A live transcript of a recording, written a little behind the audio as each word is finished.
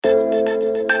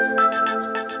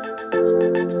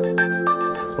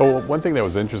One thing that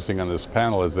was interesting on this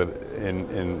panel is that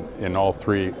in all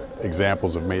three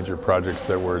examples of major projects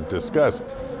that were discussed,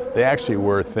 they actually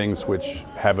were things which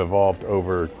have evolved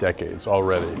over decades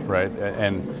already, right?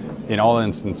 And in all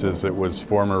instances, it was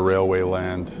former railway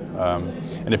land.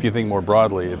 And if you think more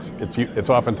broadly, it's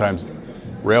oftentimes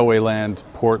railway land,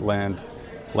 port land,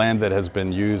 land that has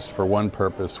been used for one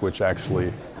purpose, which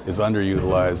actually is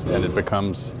underutilized, and it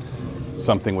becomes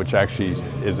something which actually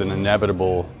is an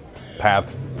inevitable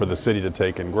path for the city to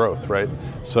take in growth, right?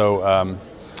 So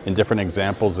in different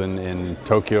examples in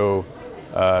Tokyo,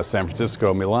 San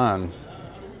Francisco, Milan,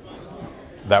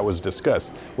 that was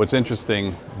discussed. What's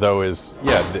interesting, though, is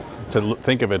to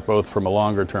think of it both from a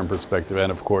longer-term perspective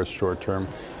and, of course, short-term,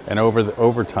 and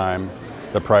over time,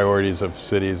 the priorities of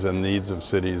cities and needs of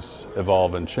cities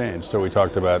evolve and change. So we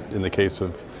talked about, in the case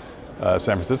of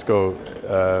San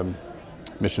Francisco,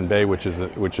 Mission Bay, which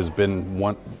has been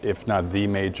one, if not the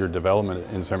major development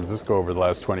in San Francisco over the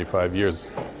last 25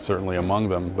 years, certainly among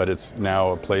them, but it's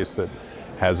now a place that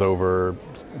has over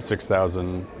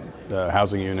 6,000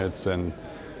 housing units and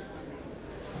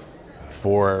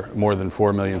more than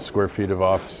 4 million square feet of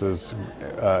offices,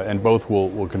 and both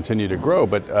will continue to grow.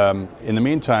 But in the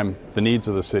meantime, the needs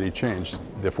of the city change.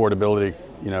 The affordability,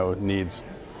 needs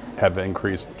have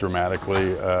increased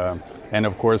dramatically, and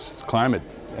of course, climate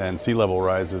and sea level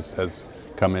rise has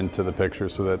come into the picture,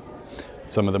 so that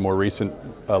some of the more recent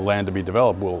land to be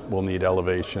developed will need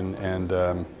elevation,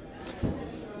 and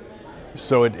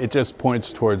so it just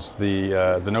points towards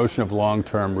the notion of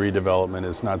long-term redevelopment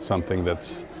is not something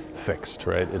that's fixed,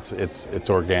 right? It's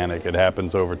organic. It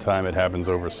happens over time. It happens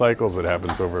over cycles. It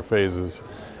happens over phases,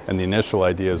 and the initial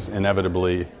ideas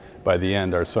inevitably, by the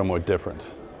end, are somewhat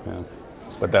different. Yeah.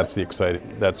 But that's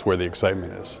where the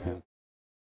excitement is. Yeah.